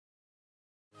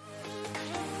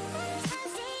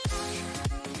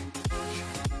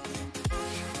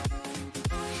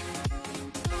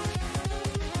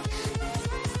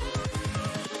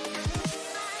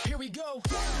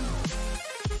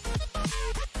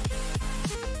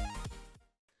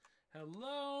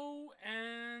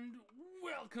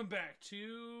Welcome back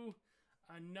to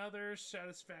another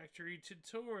satisfactory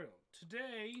tutorial.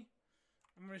 Today,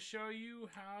 I'm going to show you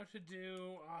how to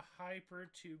do a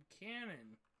hypertube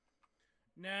cannon.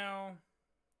 Now,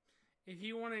 if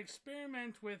you want to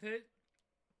experiment with it,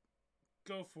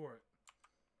 go for it.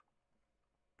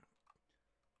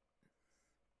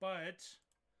 But,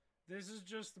 this is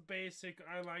just the basic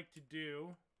I like to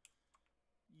do.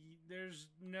 There's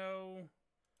no...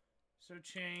 So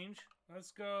change.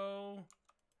 Let's go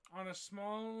on a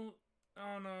small,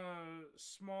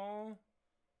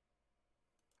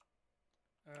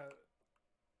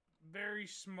 very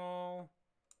small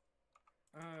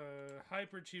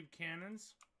hypertube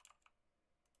cannons.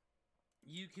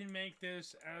 You can make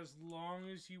this as long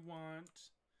as you want.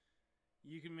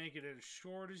 You can make it as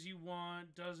short as you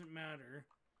want. Doesn't matter.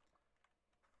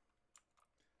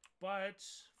 But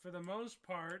for the most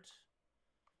part,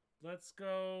 let's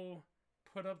go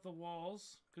put up the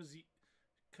walls,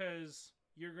 because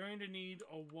you're going to need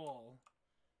a wall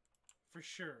for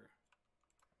sure.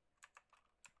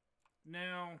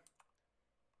 Now,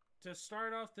 to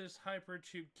start off this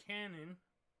hypertube cannon,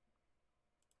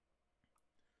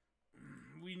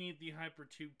 we need the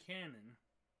hypertube cannon.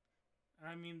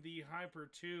 I mean the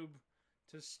hypertube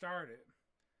to start it.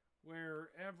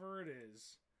 Wherever it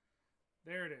is.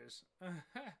 There it is.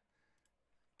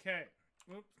 Okay.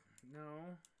 Oops.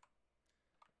 No.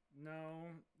 No.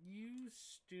 You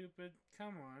stupid.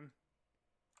 Come on.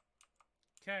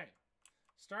 Okay.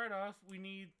 Start off, we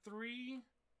need three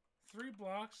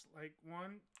blocks, like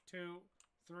 1, 2,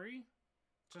 3,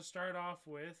 to start off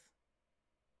with.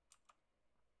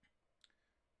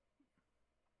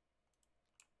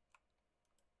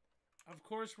 Of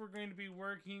course, we're going to be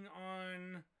working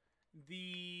on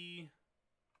the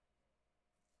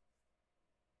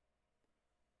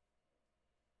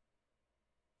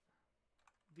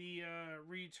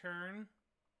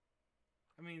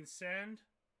send,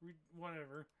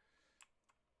 whatever.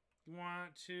 You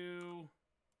want to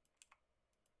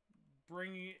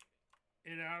bring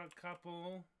it out a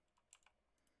couple.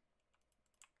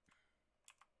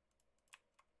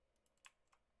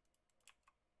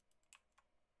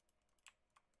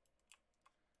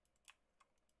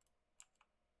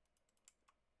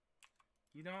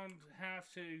 You don't have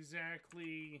to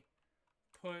exactly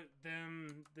put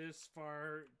them this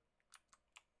far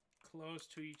close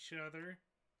to each other.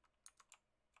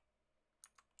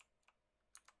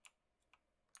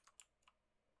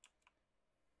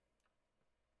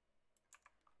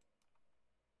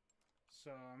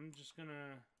 So I'm just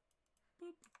gonna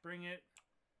bring it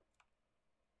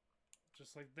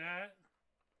just like that.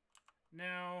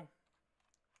 Now,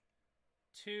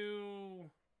 you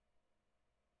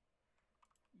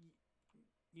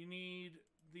need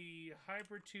the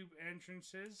hypertube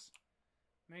entrances.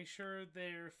 Make sure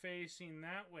they're facing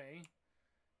that way.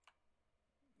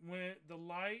 When the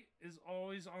light is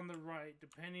always on the right,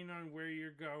 depending on where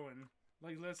you're going.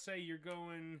 Like, let's say you're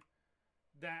going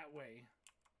that way.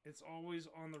 It's always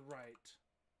on the right.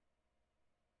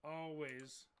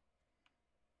 Always.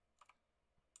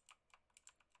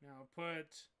 Now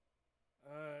put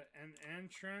an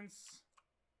entrance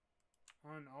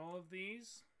on all of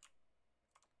these.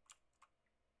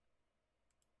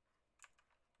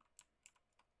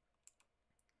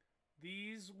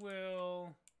 These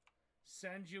will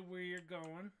send you where you're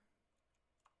going.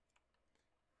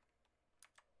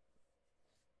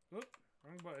 Oop,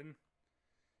 wrong button.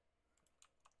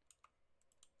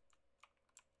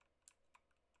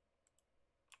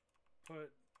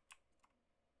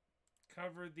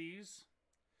 Cover these.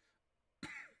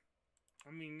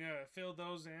 Fill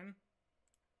those in.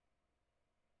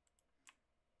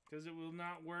 Because it will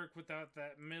not work without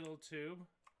that middle tube.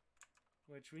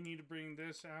 Which we need to bring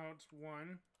this out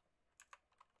 1.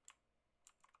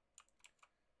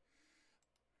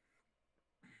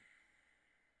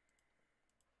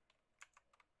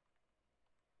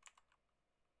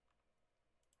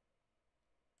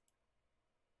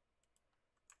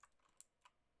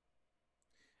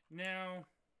 Now,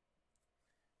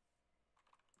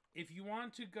 if you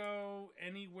want to go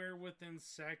anywhere within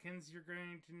seconds, you're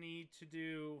going to need to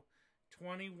do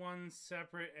 21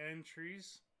 separate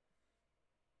entries.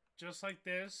 Just like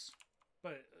this,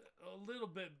 but a little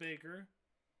bit bigger.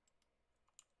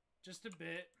 Just a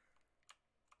bit.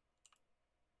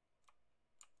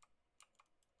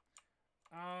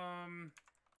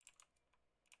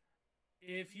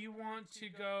 If you want to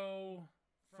go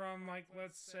from, like,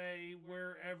 let's say,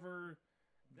 wherever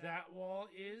that wall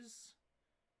is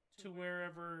to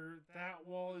wherever that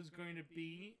wall is going to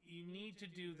be, you need to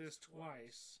do this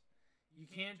twice. You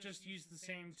can't just use the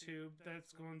same tube.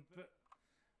 That's going...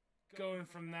 going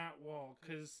from that wall,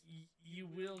 because you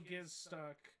will get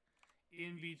stuck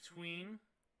in between.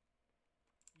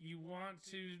 You want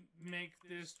to make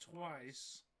this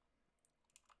twice.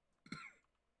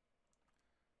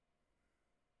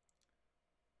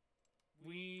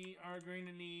 We are going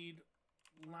to need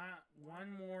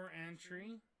one more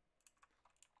entry,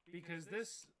 because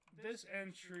this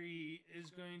entry is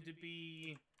going to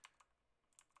be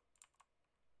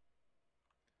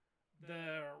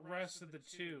the rest of the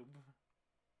tube.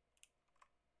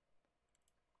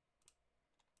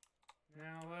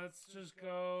 Now let's just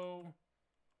go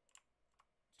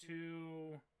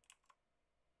to,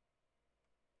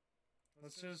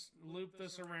 let's just loop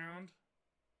this around.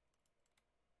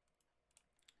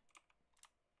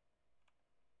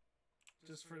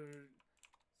 Just for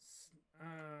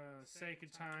sake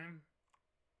of time.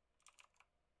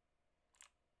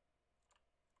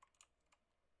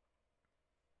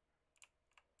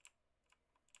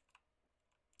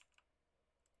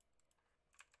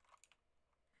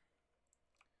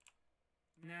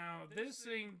 Now, this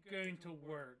ain't going to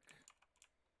work.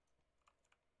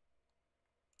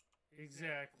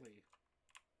 Exactly.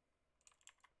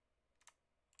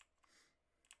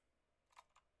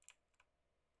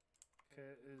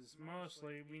 Because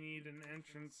mostly we need an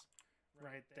entrance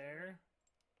right there.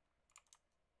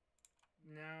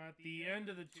 Now, at the end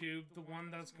of the tube, the one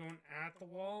that's going at the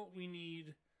wall, we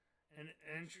need an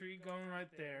entry going right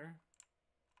there.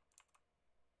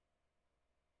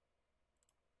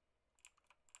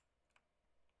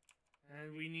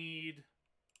 And we need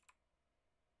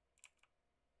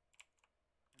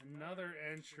another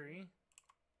entry.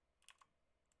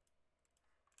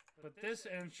 But this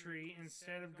entry,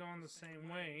 instead of going the same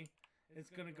way, it's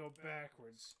going to go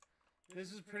backwards.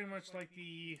 This is pretty much like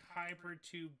the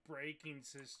hypertube braking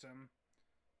system.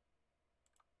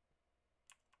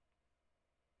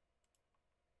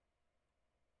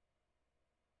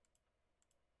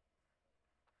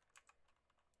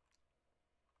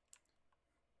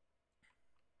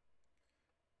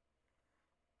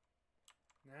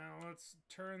 Now let's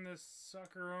turn this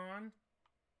sucker on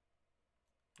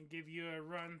and give you a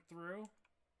run through.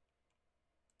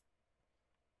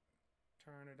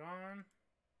 Turn it on.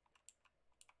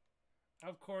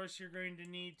 Of course, you're going to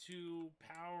need to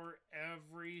power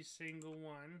every single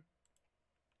one.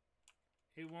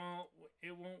 It won't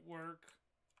work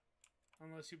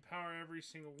unless you power every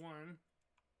single one.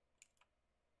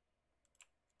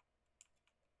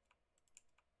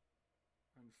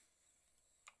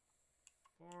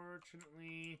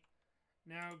 Unfortunately,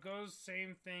 now it goes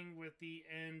same thing with the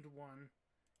end one.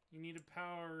 You need to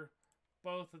power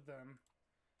both of them.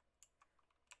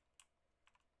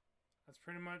 That's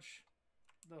pretty much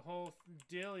the whole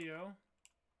dealio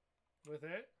with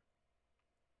it.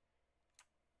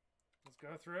 Let's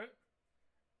go through it.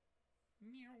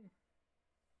 Meow.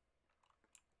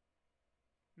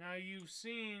 Now you've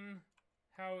seen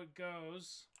how it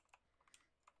goes.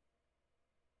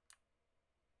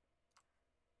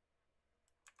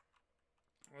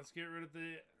 Let's get rid of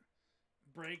the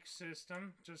brake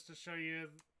system just to show you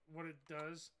what it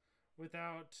does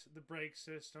without the brake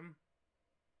system.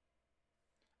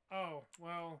 Oh,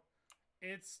 well,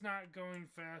 it's not going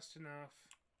fast enough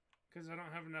because I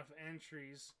don't have enough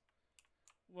entries.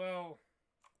 Well,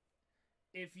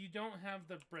 if you don't have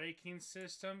the braking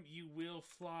system, you will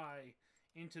fly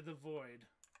into the void.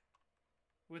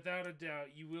 Without a doubt,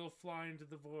 you will fly into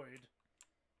the void.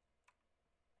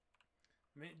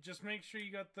 Just make sure you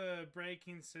got the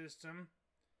braking system.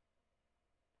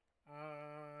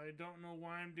 I don't know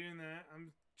why I'm doing that.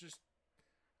 I'm just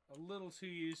a little too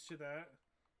used to that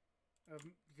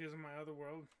because of my other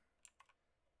world.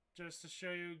 Just to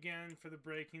show you again for the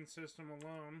braking system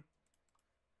alone.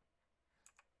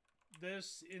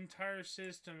 This entire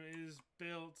system is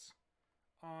built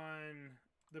on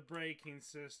the braking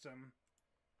system.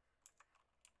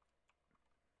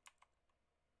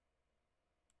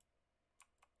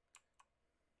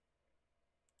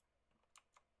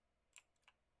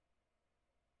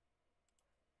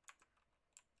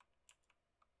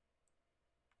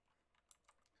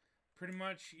 Pretty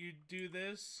much you do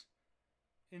this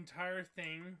entire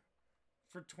thing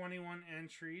for 21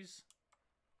 entries.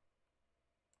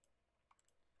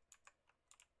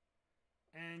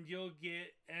 And you'll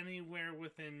get anywhere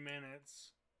within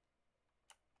minutes.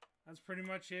 That's pretty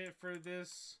much it for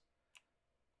this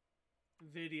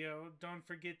video. Don't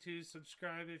forget to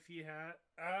subscribe if you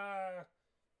have.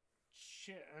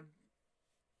 Shit. I'm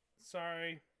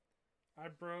sorry. I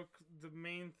broke the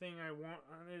main thing I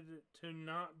wanted it to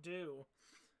not do.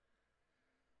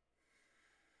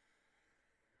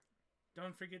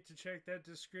 Don't forget to check that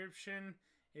description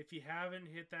If you haven't,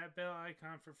 hit that bell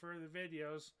icon for further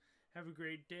videos. Have a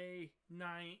great day,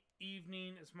 night,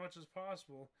 evening, as much as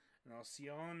possible, and I'll see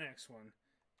you all in the next one.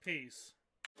 Peace.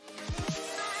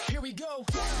 Here we go.